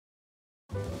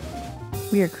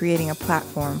We are creating a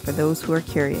platform for those who are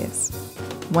curious,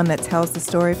 one that tells the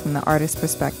story from the artist's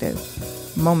perspective,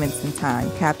 moments in time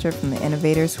captured from the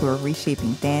innovators who are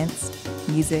reshaping dance,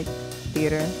 music,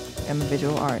 theater, and the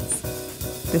visual arts.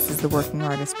 This is the Working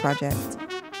Artist Project.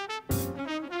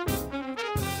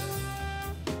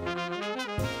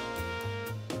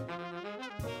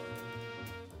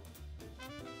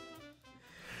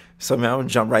 So, man, I'm going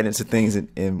to jump right into things,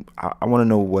 and I want to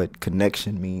know what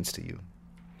connection means to you.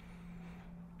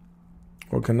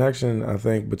 Well, connection, I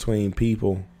think, between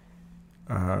people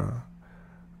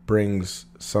brings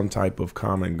some type of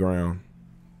common ground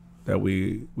that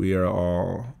we are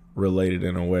all related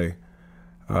in a way.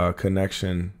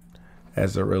 Connection,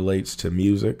 as it relates to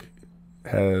music,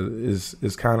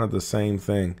 is kind of the same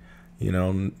thing. You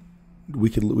know, we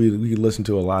could listen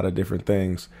to a lot of different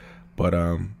things, but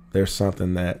there's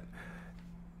something that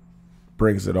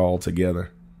brings it all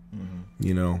together. Mm-hmm.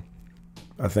 You know,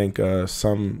 I think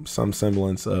some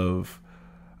semblance of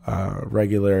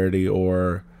regularity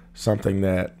or something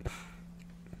that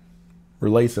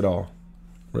relates it all,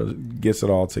 gets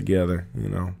it all together. You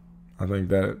know, I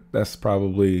think that's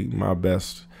probably my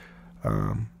best,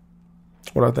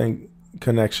 what I think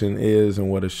connection is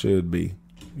and what it should be,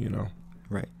 you know.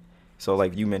 Right. So,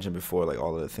 like you mentioned before, like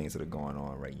all of the things that are going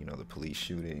on, right? You know, the police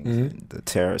shootings, Mm-hmm. and the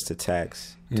terrorist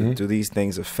attacks. Mm-hmm. Do these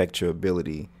things affect your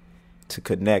ability to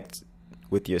connect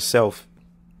with yourself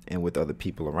and with other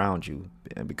people around you?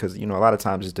 Because, you know, a lot of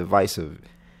times it's divisive,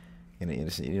 and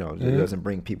it doesn't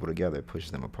bring people together; it pushes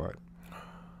them apart.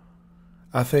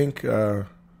 I think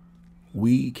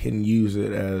we can use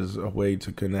it as a way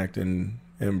to connect and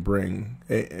bring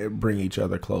each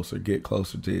other closer, get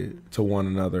closer to one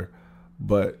another.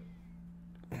 But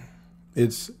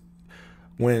it's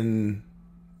when,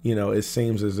 you know, it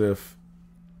seems as if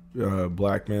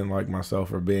black men like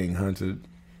myself are being hunted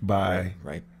by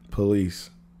police,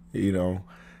 you know,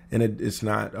 and it's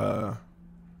not,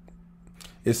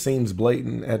 it seems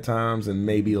blatant at times and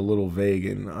maybe a little vague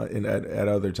at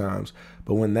other times.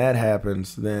 But when that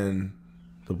happens, then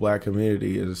the black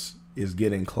community is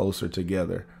getting closer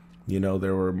together. You know,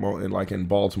 there were like in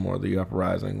Baltimore, the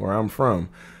uprising where I'm from,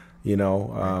 you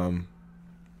know,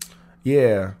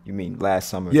 yeah. You mean last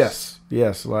summer? Yes,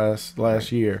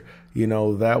 last year. You know,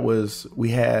 we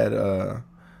had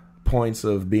points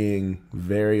of being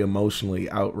very emotionally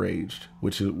outraged,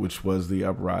 which was the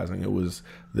uprising. It was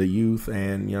the youth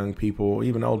and young people,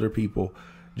 even older people,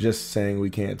 just saying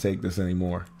we can't take this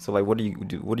anymore. So, like, what do you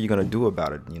do? What are you gonna do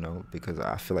about it? You know, because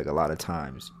I feel like a lot of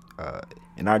times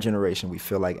in our generation we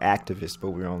feel like activists,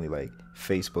 but we're only like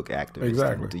Facebook activists.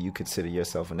 Exactly. Do you consider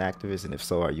yourself an activist, and if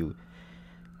so, are you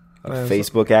a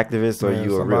Facebook activist, or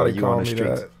are you on the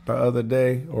streets? The other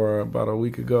day or about a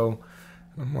week ago,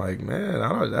 I'm like,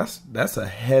 man, that's a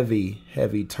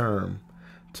heavy term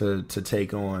to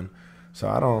take on. So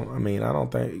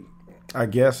I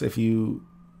guess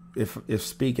if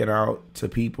speaking out to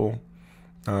people,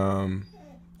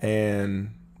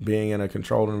 and being in a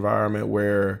controlled environment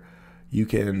where you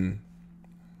can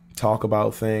talk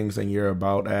about things and you're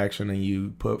about action and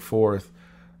you put forth,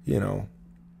 you know,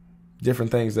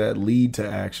 different things that lead to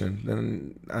action,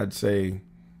 then I'd say,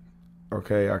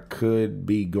 okay, I could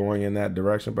be going in that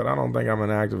direction, but I don't think I'm an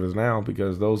activist now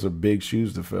because those are big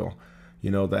shoes to fill.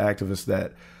 You know, the activists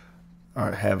that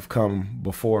have come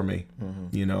before me,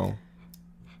 mm-hmm. you know.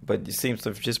 But it seems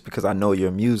to, just because I know your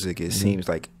music, it mm-hmm. seems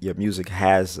like your music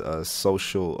has a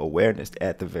social awareness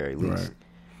at the very least, right.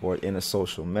 or in a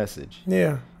social message.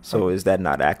 Yeah. So is that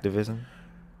not activism?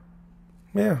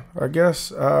 Yeah, I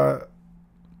guess.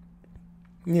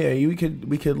 Yeah, we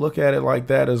could look at it like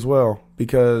that as well,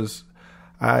 because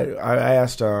I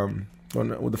asked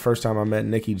the first time I met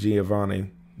Nikki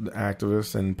Giovanni, the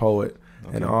activist and poet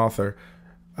and author,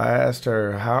 I asked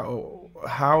her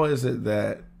how is it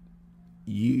that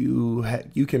you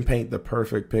can paint the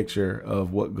perfect picture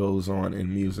of what goes on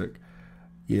in music.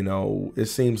 You know, it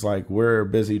seems like we're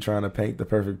busy trying to paint the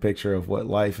perfect picture of what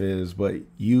life is, but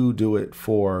you do it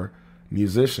for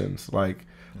musicians. Like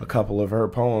a couple of her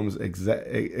poems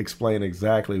explain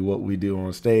exactly what we do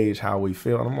on stage, how we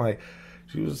feel. And I'm like,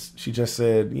 she just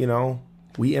said, you know,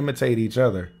 we imitate each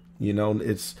other. You know,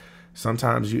 it's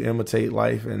sometimes you imitate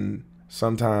life, and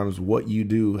sometimes what you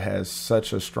do has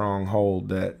such a strong hold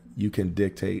that you can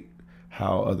dictate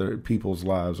how other people's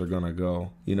lives are going to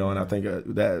go, you know, and I think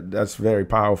that's very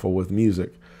powerful with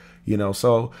music, you know.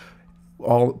 So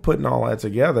putting all that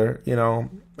together, you know,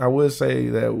 I would say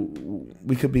that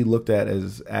we could be looked at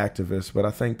as activists, but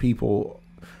I think people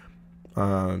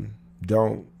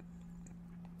don't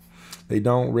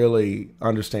really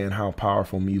understand how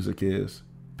powerful music is.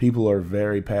 People are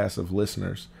very passive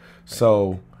listeners.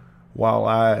 So while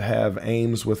I have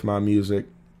aims with my music,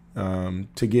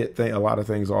 to get a lot of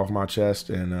things off my chest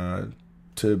and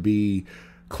to be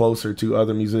closer to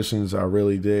other musicians I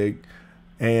really dig,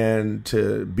 and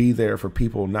to be there for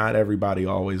people, not everybody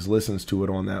always listens to it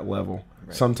on that level.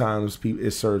 Right. Sometimes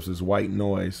it serves as white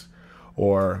noise,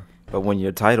 but when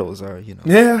your titles are,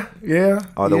 the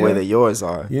way that yours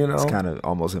are, it's kind of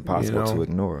almost impossible to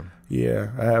ignore.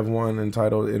 Yeah, I have one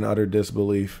entitled "In Utter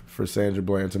Disbelief" for Sandra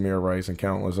Bland, Tamir Rice, and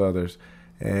countless others,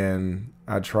 and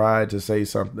I tried to say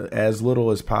something as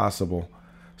little as possible,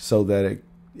 so that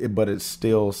it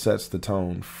still sets the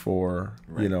tone for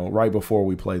right before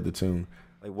we play the tune.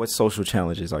 Like, what social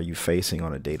challenges are you facing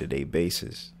on a day-to-day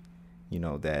basis?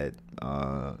 That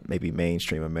maybe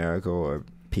mainstream America or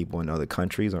people in other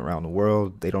countries around the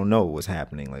world, they don't know what's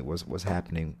happening. Like, what's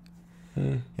happening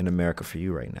in America for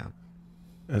you right now?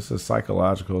 It's a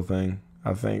psychological thing,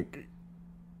 I think.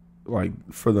 Like,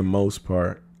 for the most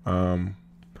part, every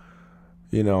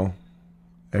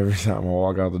time I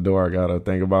walk out the door, I gotta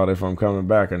think about if I'm coming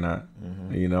back or not.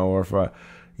 Mm-hmm. Or if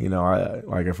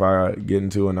if I get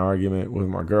into an argument with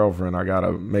my girlfriend, I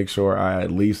gotta make sure I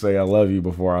at least say I love you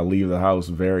before I leave the house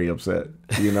very upset.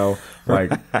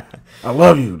 Like, I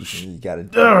love you. You gotta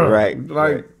right.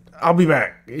 Like, right. I'll be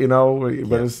back.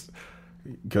 But it's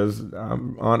because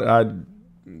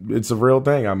it's a real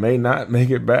thing. I may not make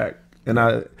it back, and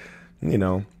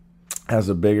as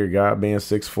a bigger guy, being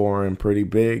 6'4" and pretty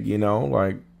big,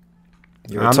 like,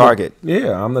 you're a target.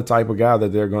 I'm the type of guy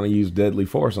that they're going to use deadly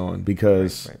force on,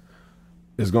 because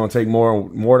it's going to take more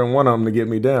than one of them to get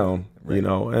me down,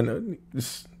 and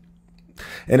it's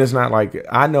not like,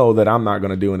 I know that I'm not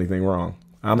going to do anything wrong.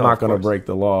 I'm not going to break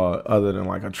the law other than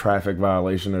like a traffic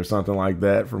violation or something like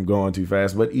that from going too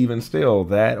fast. But even still,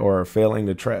 that or failing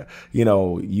to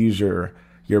use your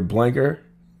blinker.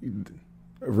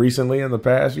 Recently, in the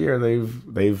past year,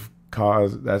 they've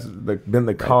caused been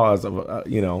the cause of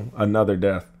another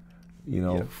death,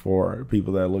 for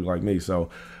people that look like me. So,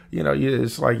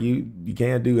 it's like you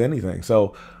can't do anything.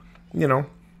 So, you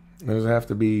just have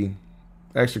to be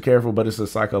extra careful. But it's a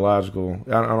psychological.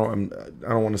 I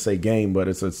don't want to say game, but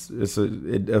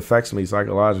it affects me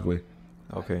psychologically.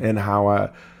 Okay. And how I,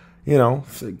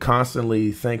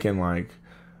 constantly thinking like,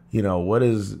 what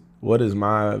is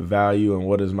my value and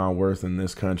what is my worth in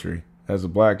this country as a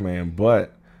black man?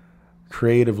 But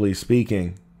creatively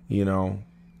speaking,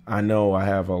 I know I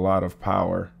have a lot of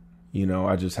power.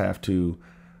 I just have to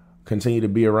continue to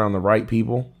be around the right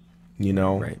people,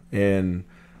 and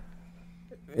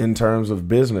in terms of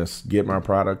business, get my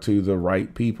product to the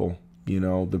right people,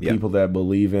 people that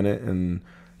believe in it. And,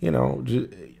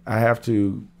 I have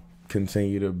to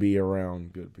continue to be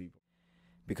around good people.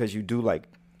 Because you do, like,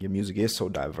 your music is so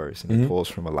diverse, and it pulls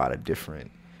from a lot of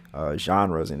different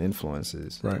genres and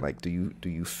influences. Right. Like, do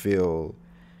you feel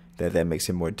that makes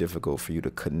it more difficult for you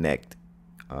to connect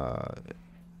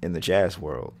in the jazz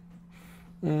world?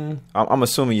 I'm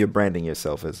assuming you're branding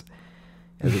yourself as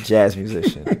a jazz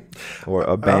musician or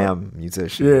a BAM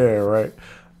musician. Yeah, right.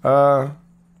 I'm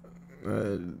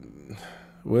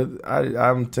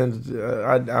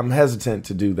hesitant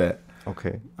to do that.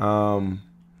 Okay.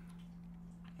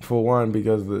 For one,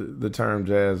 because the term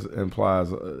jazz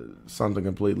implies something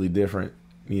completely different,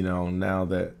 now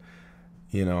that,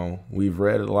 we've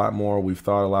read a lot more, we've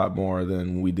thought a lot more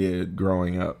than we did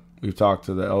growing up. We've talked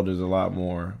to the elders a lot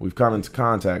more. We've come into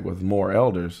contact with more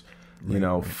elders,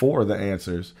 for the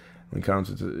answers. When it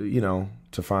comes to,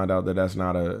 to find out that that's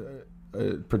not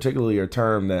particularly a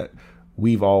term that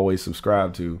we've always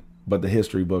subscribed to, but the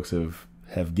history books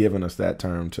have given us that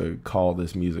term to call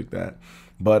this music that.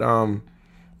 But, I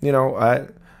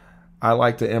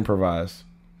like to improvise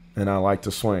and I like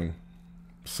to swing.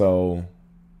 So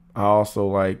I also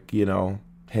like,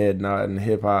 head nodding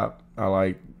hip hop. I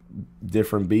like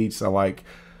different beats. I like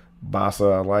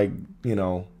bossa. I like,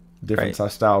 different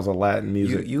styles of Latin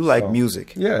music. You like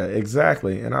music. Yeah,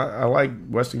 exactly. And I like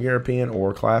Western European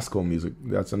or classical music.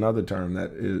 That's another term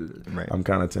that is I'm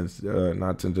kind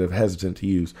of hesitant to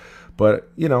use.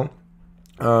 But,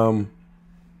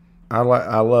 I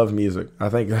love music. I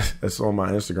think that's on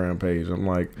my Instagram page. I'm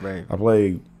like, I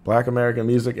play Black American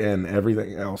music and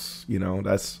everything else.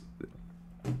 That's.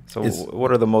 So,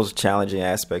 what are the most challenging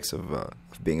aspects of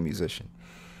being a musician?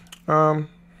 Trying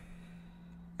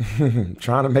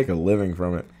to make a living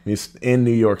from it. It's in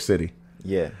New York City.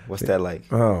 Yeah, what's that like?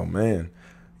 Oh man,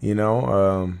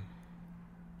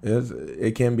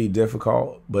 it can be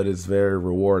difficult, but it's very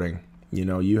rewarding.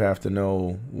 You have to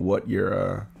know what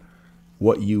you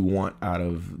want out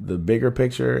of the bigger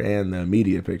picture and the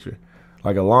immediate picture.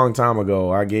 Like a long time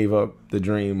ago, I gave up the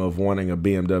dream of wanting a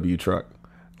BMW truck.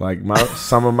 Like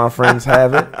some of my friends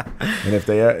have it, and if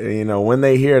they, when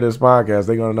they hear this podcast,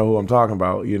 they're gonna know who I'm talking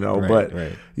about,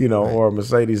 or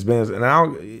Mercedes Benz. And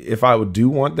if I do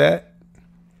want that,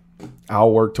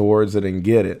 I'll work towards it and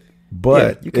get it.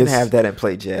 But you can have that and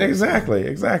play jazz.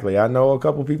 Exactly. I know a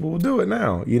couple people will do it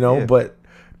now, but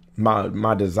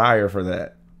my desire for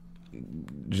that,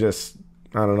 just,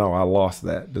 I don't know, I lost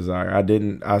that desire.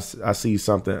 I see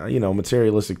something,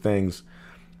 materialistic things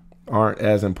aren't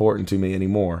as important to me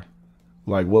anymore.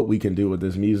 Like what we can do with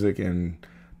this music and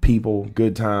people,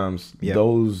 good times,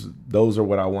 those are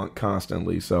what I want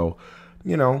constantly. So,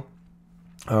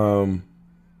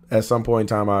 at some point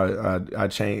in time, I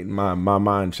changed my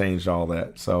mind, changed all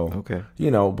that. So, okay,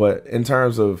 but in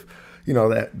terms of,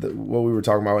 what we were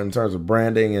talking about in terms of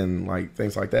branding and like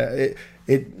things like that,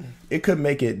 it could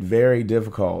make it very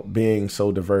difficult being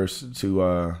so diverse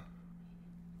to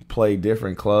play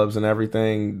different clubs and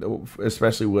everything,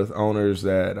 especially with owners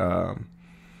that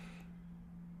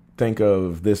think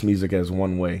of this music as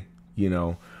one way,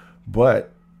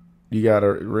 but you got to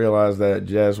realize that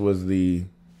jazz was the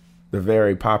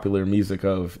very popular music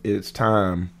of its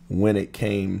time when it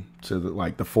came to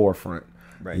the forefront,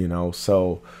 right?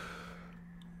 So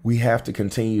we have to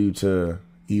continue to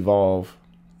evolve.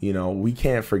 We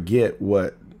can't forget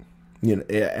what,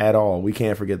 at all. We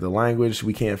can't forget the language.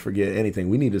 We can't forget anything.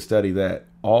 We need to study that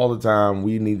all the time.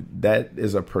 That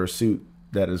is a pursuit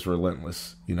that is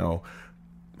relentless,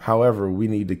 However, we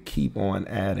need to keep on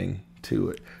adding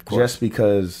to it. Just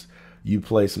because you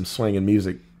play some swinging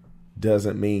music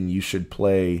doesn't mean you should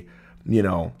play,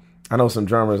 I know some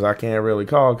drummers I can't really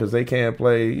call because they can't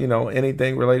play,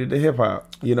 anything related to hip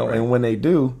hop, right. And when they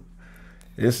do,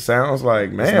 it sounds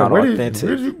like, man, where did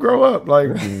you grow up? Like,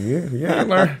 you ain't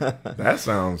learn. That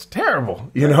sounds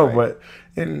terrible, right. But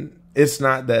and it's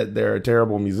not that they're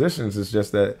terrible musicians. It's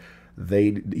just that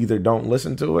they either don't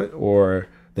listen to it or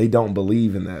they don't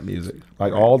believe in that music.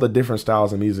 Like all the different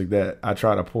styles of music that I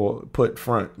try to put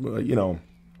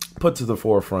to the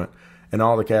forefront, and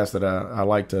all the cats that I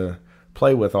like to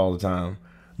play with all the time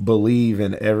believe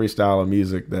in every style of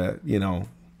music that,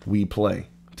 we play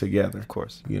together. Of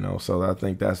course. So I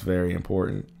think that's very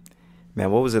important.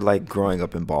 Man, what was it like growing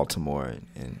up in Baltimore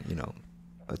and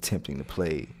attempting to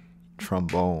play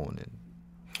trombone? And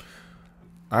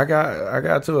I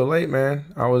got to it late, man.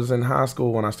 I was in high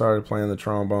school when I started playing the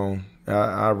trombone.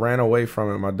 I ran away from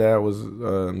it. My dad was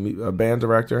a band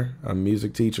director, a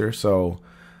music teacher, so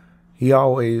he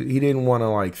didn't want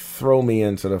to throw me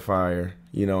into the fire,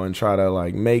 and try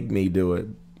to make me do it,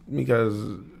 because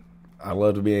I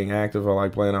loved being active. I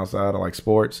like playing outside. I like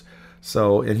sports.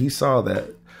 So, and he saw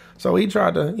that. So he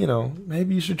tried to,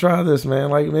 maybe you should try this, man.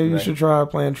 Maybe you should try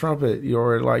playing trumpet,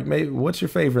 or maybe what's your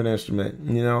favorite instrument,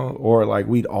 or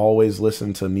we'd always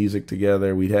listen to music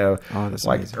together. We'd have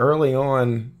amazing. Early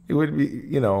on, it would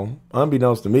be,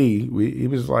 unbeknownst to me, he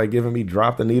was giving me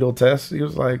drop the needle tests. He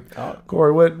was like,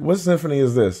 Corey, what symphony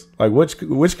is this?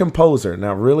 Which composer?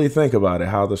 Now really think about it,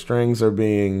 how the strings are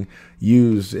being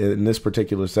used in this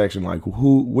particular section.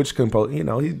 Which composer, he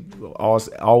always,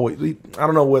 I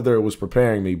don't know whether it was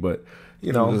preparing me, but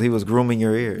he was grooming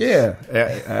your ears. Yeah,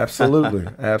 absolutely.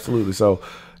 Absolutely. So,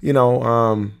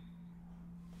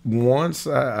 once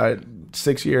I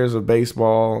 6 years of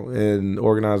baseball and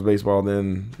organized baseball,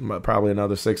 then probably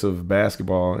another 6 of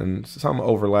basketball and some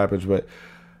overlappage. But,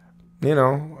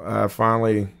 I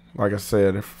finally, like I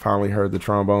said, heard the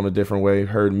trombone a different way,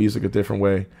 heard music a different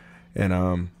way.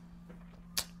 And,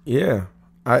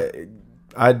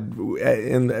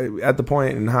 at the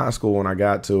point in high school when I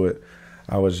got to it,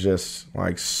 I was just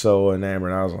so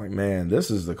enamored. I was like, man, this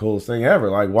is the coolest thing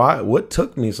ever. What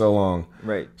took me so long?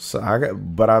 Right. So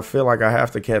but I feel like I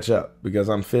have to catch up because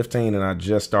I'm 15 and I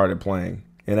just started playing,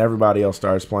 and everybody else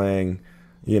starts playing,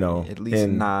 at least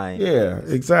 9. Yeah,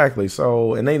 exactly.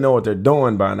 So, and they know what they're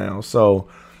doing by now. So,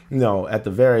 at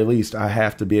the very least, I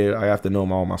have to know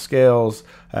all my scales.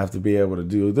 I have to be able to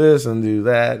do this and do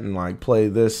that and play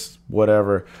this,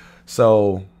 whatever.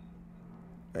 So,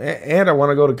 and I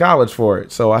want to go to college for it.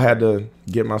 So I had to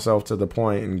get myself to the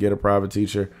point and get a private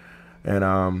teacher.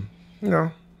 And,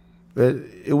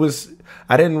 it was,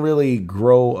 I didn't really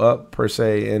grow up per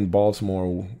se in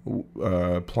Baltimore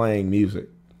playing music,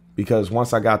 because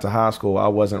once I got to high school, I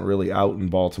wasn't really out in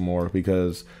Baltimore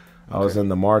because I was in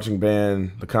the marching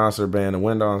band, the concert band, the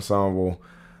wind ensemble,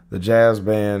 the jazz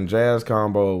band, jazz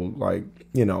combo,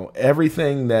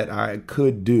 everything that I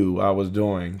could do, I was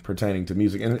doing pertaining to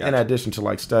music, in addition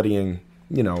to studying,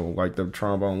 the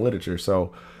trombone literature.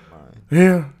 So,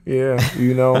 yeah,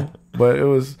 but it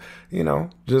was,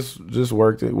 just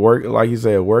work, like you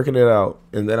said, working it out.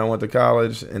 And then I went to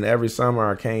college, and every summer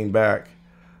I came back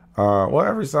Well,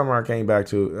 every summer I came back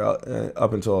to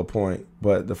up until a point,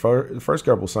 but the first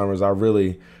couple summers I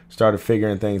really started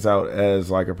figuring things out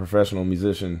as like a professional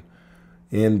musician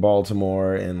in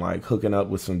Baltimore and like hooking up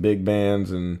with some big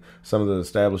bands and some of the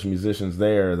established musicians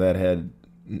there that had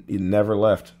never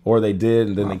left, or they did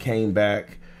and then they came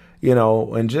back, you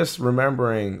know, and just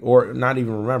remembering, or not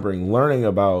even remembering, learning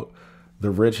about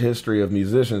the rich history of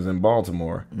musicians in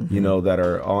Baltimore, you know, that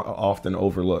are often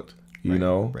overlooked, you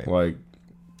know, like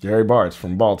Gary Bart's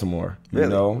from Baltimore, you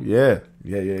know? Yeah.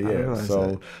 So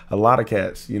that. A lot of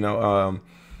cats, you know,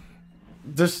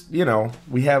 just, you know,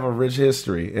 we have a rich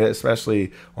history,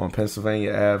 especially on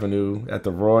Pennsylvania Avenue at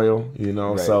the Royal, you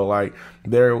know? So like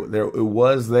there it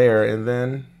was there, and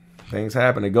then things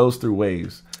happen. It goes through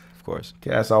waves. Of course.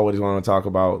 Cats always want to talk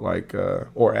about like,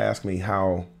 or ask me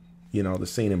how, you know, the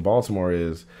scene in Baltimore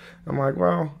is. I'm like,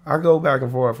 well, I go back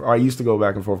and forth. Or I used to go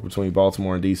back and forth between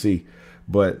Baltimore and DC,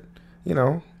 but you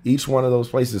know, each one of those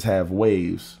places have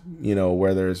waves, you know,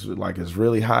 where there's like it's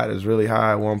really hot, it's really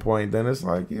high at one point, then it's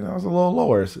like, you know, it's a little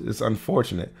lower. It's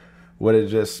unfortunate. What it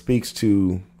just speaks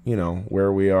to, you know,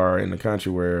 where we are in the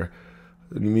country, where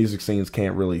the music scenes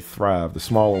can't really thrive. The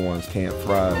smaller ones can't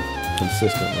thrive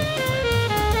consistently.